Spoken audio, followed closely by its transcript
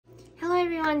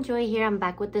everyone, Joy here. I'm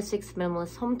back with this week's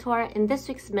Minimalist home tour. In this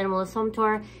week's Minimalist home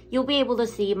tour, you'll be able to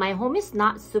see my home is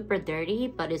not super dirty,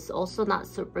 but it's also not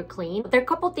super clean. There are a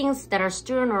couple things that are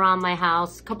strewn around my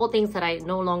house, a couple things that I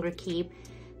no longer keep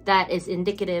that is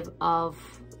indicative of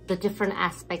the different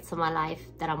aspects of my life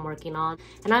that I'm working on.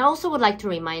 And I also would like to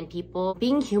remind people,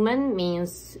 being human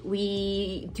means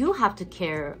we do have to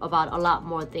care about a lot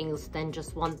more things than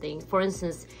just one thing. For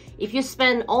instance, if you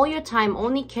spend all your time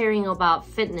only caring about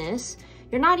fitness,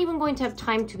 you're not even going to have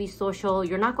time to be social.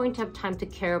 You're not going to have time to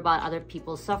care about other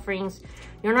people's sufferings.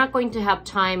 You're not going to have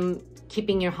time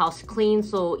keeping your house clean.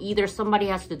 So either somebody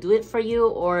has to do it for you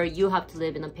or you have to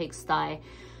live in a pigsty.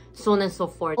 So on and so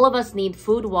forth. All of us need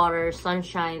food, water,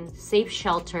 sunshine, safe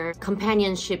shelter,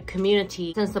 companionship,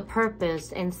 community, sense of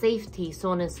purpose, and safety, so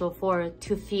on and so forth,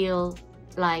 to feel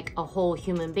like a whole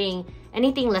human being.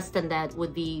 Anything less than that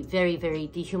would be very, very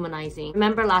dehumanizing.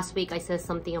 Remember last week I said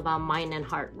something about mind and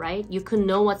heart, right? You could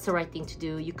know what's the right thing to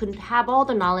do. You could have all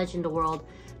the knowledge in the world,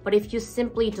 but if you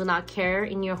simply do not care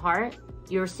in your heart,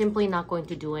 you're simply not going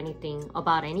to do anything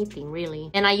about anything, really.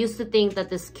 And I used to think that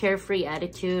this carefree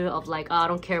attitude of like, oh, I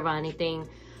don't care about anything,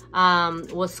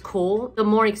 was cool. The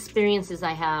more experiences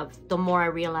I have, the more I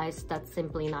realize that's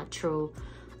simply not true.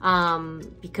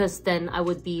 Because then I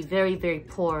would be very, very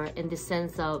poor in the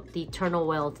sense of the eternal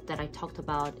wealth that I talked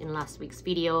about in last week's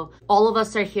video. All of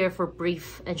us are here for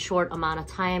brief and short amount of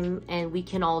time, and we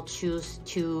can all choose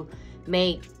to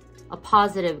make a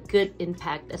positive, good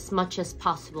impact as much as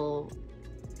possible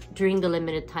during the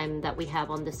limited time that we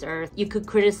have on this earth. You could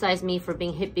criticize me for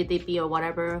being hippy-dippy or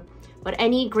whatever, but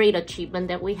any great achievement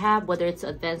that we have, whether it's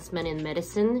advancement in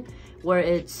medicine, where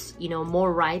it's, you know,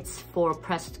 more rights for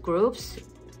oppressed groups,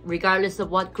 regardless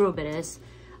of what group it is,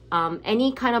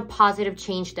 any kind of positive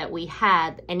change that we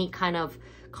had, any kind of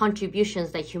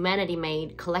contributions that humanity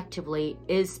made collectively,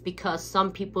 is because some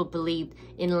people believed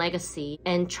in legacy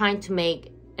and trying to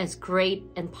make as great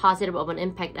and positive of an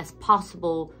impact as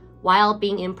possible while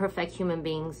being imperfect human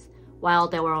beings while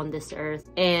they were on this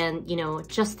earth. And, you know,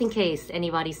 just in case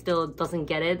anybody still doesn't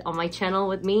get it on my channel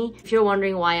with me, if you're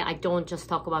wondering why I don't just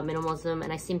talk about minimalism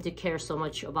and I seem to care so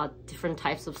much about different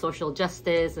types of social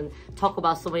justice and talk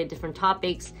about so many different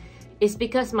topics, it's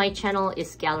because my channel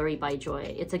is Gallery by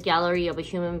Joy. It's a gallery of a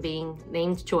human being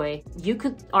named Joy. You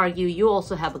could argue you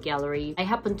also have a gallery. I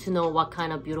happen to know what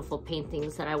kind of beautiful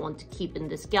paintings that I want to keep in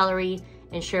this gallery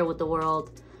and share with the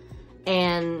world.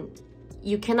 And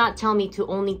you cannot tell me to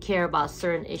only care about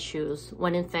certain issues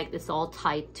when in fact it's all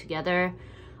tied together.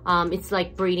 It's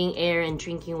like breathing air and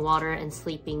drinking water and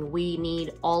sleeping. We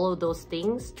need all of those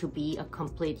things to be a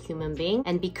complete human being.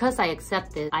 And because I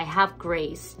accept it, I have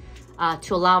grace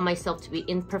to allow myself to be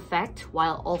imperfect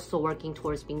while also working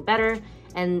towards being better.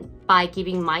 And by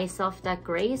giving myself that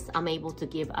grace, I'm able to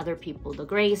give other people the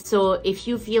grace. So if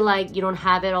you feel like you don't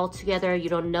have it all together, you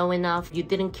don't know enough, you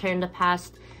didn't care in the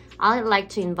past, I'd like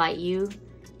to invite you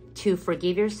to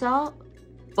forgive yourself,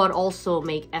 but also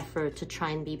make effort to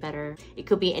try and be better. It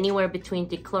could be anywhere between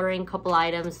decluttering a couple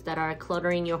items that are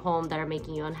cluttering your home, that are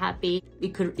making you unhappy.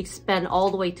 It could expand all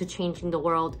the way to changing the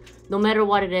world. No matter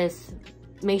what it is,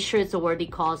 make sure it's a worthy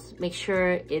cause. Make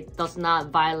sure it does not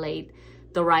violate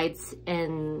the rights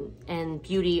and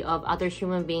beauty of other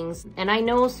human beings. And I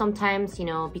know sometimes, you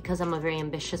know, because I'm a very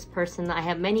ambitious person, I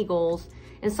have many goals.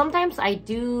 And sometimes I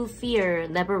do fear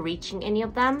never reaching any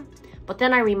of them. But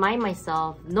then I remind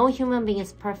myself, no human being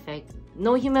is perfect.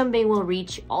 No human being will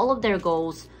reach all of their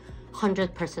goals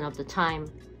 100% of the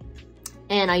time.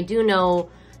 And I do know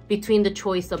between the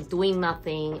choice of doing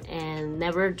nothing and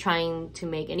never trying to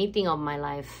make anything of my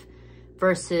life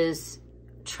versus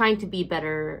trying to be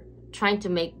better, trying to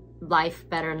make life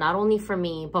better, not only for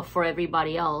me, but for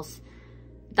everybody else,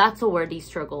 that's a worthy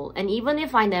struggle. And even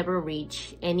if I never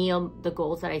reach any of the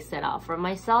goals that I set out for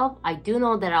myself, I do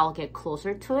know that I'll get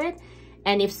closer to it.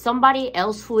 And if somebody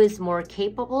else who is more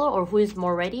capable or who is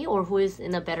more ready or who is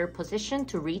in a better position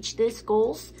to reach these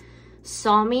goals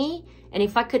saw me, and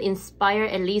if I could inspire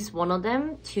at least one of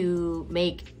them to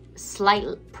make slight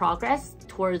progress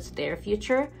towards their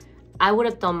future, I would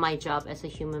have done my job as a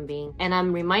human being. And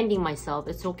I'm reminding myself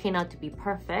it's okay not to be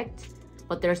perfect,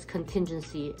 but there's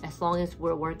contingency as long as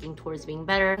we're working towards being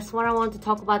better. That's what I want to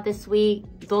talk about this week.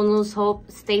 Don't lose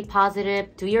hope, stay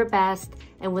positive, do your best.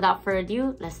 And without further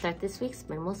ado, let's start this week's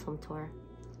Minimalist home tour.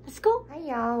 Let's go. Hi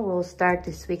y'all, we'll start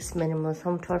this week's Minimalist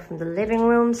home tour from the living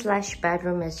room /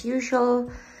 bedroom as usual.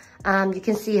 You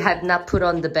can see I've not put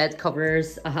on the bed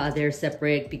covers. They're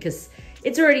separate because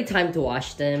it's already time to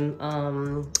wash them.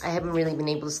 I haven't really been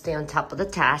able to stay on top of the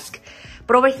task.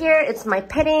 But over here, it's my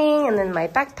petting and then my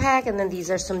backpack. And then these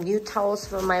are some new towels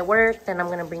for my work that I'm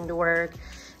gonna bring to work.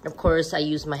 And of course, I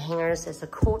use my hangers as a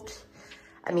coat.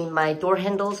 My door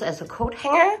handles as a coat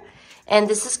hanger. And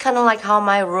this is kind of like how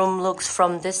my room looks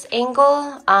from this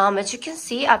angle. As you can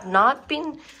see, I've not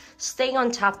been staying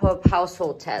on top of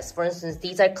household tasks. For instance,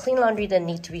 these are clean laundry that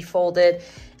need to be folded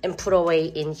and put away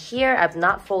in here. I've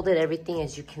not folded everything,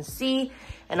 as you can see.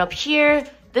 And up here,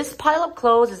 this pile of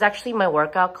clothes is actually my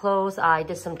workout clothes. I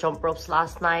did some jump ropes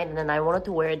last night, and then I wanted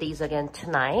to wear these again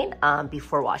tonight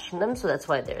before washing them, so that's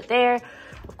why they're there.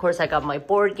 Of course, I got my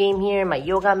board game here, my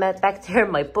yoga mat back there,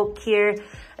 my book here.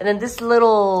 And then this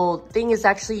little thing is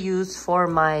actually used for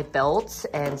my belts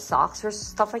and socks or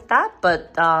stuff like that.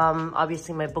 But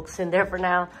obviously my book's in there for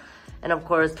now. And of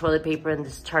course, toilet paper and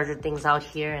this charger thing's out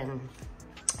here. And,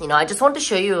 I just wanted to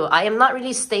show you, I am not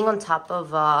really staying on top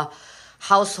of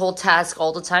household tasks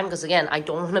all the time, because again, I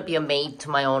don't want to be a maid to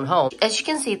my own home. As you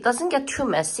can see, it doesn't get too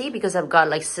messy because I've got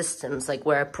like systems like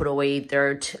where I put away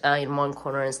dirt in one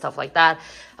corner and stuff like that.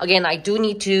 Again, I do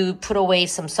need to put away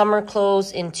some summer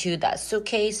clothes into that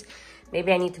suitcase.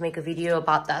 Maybe I need to make a video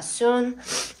about that soon.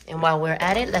 And while we're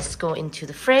at it, let's go into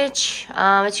the fridge.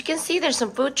 As you can see, there's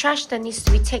some food trash that needs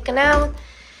to be taken out.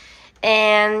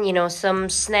 And, some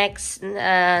snacks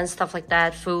and stuff like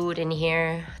that, food in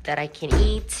here that I can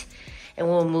eat. And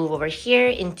we'll move over here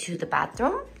into the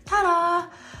bathroom. Ta-da!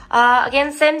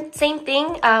 Again, same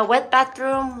thing. Wet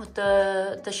bathroom with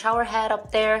the shower head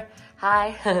up there.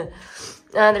 Hi.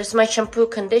 There's my shampoo,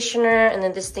 conditioner, and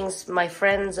then this thing's my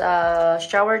friend's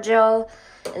shower gel.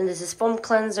 And this is foam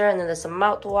cleanser, and then there's a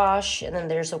mouthwash, and then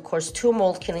there's of course 2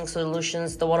 mold killing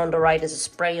solutions. The one on the right is a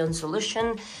spray-on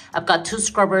solution. I've got 2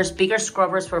 scrubbers, bigger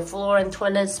scrubbers for floor and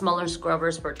toilet, smaller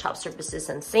scrubbers for top surfaces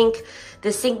and sink.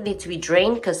 This sink needs to be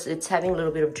drained because it's having a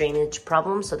little bit of drainage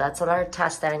problem, so that's another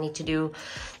task that I need to do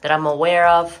that I'm aware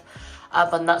of.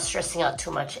 But not stressing out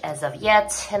too much as of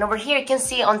yet. And over here, you can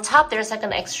see on top, there's like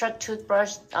an extra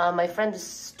toothbrush. My friend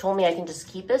just told me I can just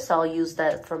keep it, so I'll use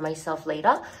that for myself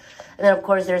later. And then, of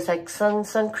course, there's like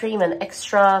sun cream and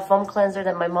extra foam cleanser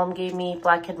that my mom gave me,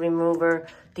 blackhead remover,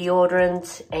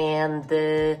 deodorant, and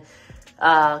the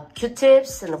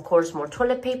Q-tips, and of course, more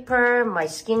toilet paper, my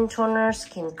skin toner,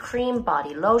 skin cream,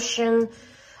 body lotion,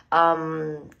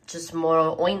 just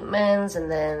more ointments, and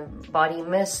then body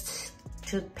mist,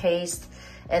 toothpaste.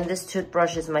 And this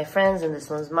toothbrush is my friend's and this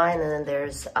one's mine. And then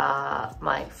there's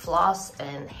my floss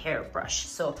and hairbrush.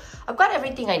 So I've got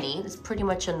everything I need. It's pretty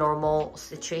much a normal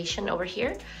situation over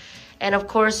here. And of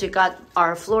course, we got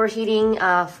our floor heating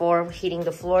for heating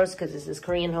the floors because this is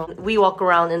Korean home. We walk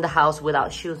around in the house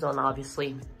without shoes on,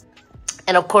 obviously.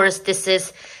 And of course, this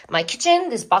is my kitchen.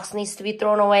 This box needs to be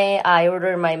thrown away. I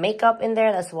ordered my makeup in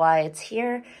there. That's why it's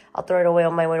here. I'll throw it away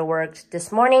on my way to work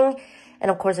this morning. And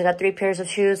of course, I got 3 pairs of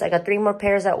shoes. I got 3 more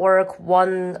pairs at work,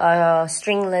 1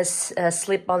 stringless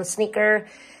slip-on sneaker,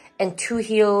 and 2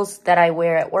 heels that I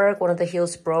wear at work. One of the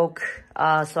heels broke,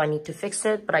 so I need to fix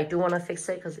it. But I do want to fix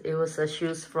it because it was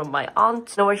shoes from my aunt.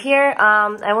 So over here,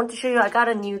 I want to show you, I got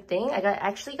a new thing. I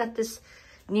actually got this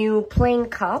new plain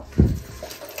cup.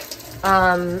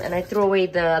 And I threw away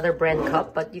the other brand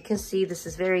cup. But you can see this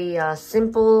is very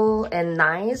simple and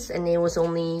nice. And it was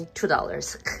only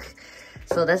 $2.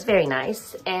 So that's very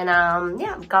nice. And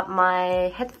yeah, I've got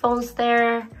my headphones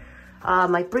there,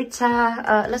 my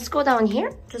Brita. Let's go down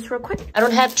here just real quick. I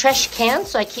don't have trash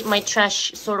cans, so I keep my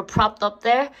trash sort of propped up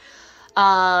there.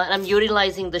 I'm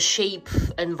utilizing the shape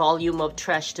and volume of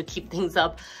trash to keep things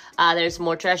up. There's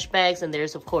more trash bags, and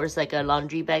there's of course like a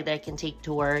laundry bag that I can take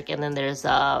to work, and then there's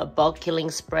a bug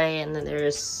killing spray, and then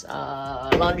there's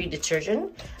laundry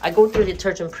detergent. I go through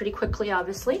detergent pretty quickly,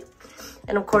 obviously.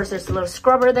 And of course, there's a little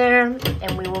scrubber there,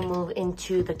 and we will move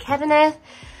into the cabinet.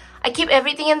 I keep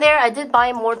everything in there. I did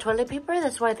buy more toilet paper,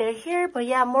 that's why they're here. But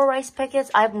yeah, more rice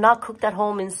packets. I have not cooked at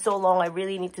home in so long. I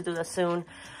really need to do that soon.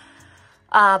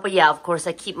 But yeah, of course,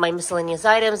 I keep my miscellaneous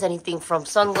items, anything from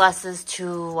sunglasses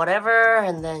to whatever.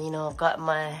 And then, I've got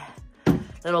my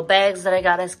little bags that I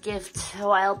got as gift a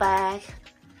while back.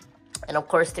 And of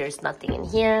course, there's nothing in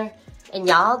here. And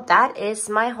y'all, that is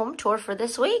my home tour for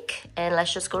this week. And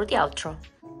let's just go to the outro.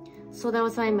 So that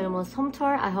was my minimalist home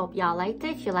tour. I hope y'all liked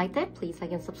it. If you liked it, please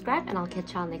like and subscribe. And I'll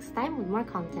catch y'all next time with more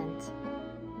content.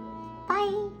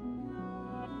 Bye!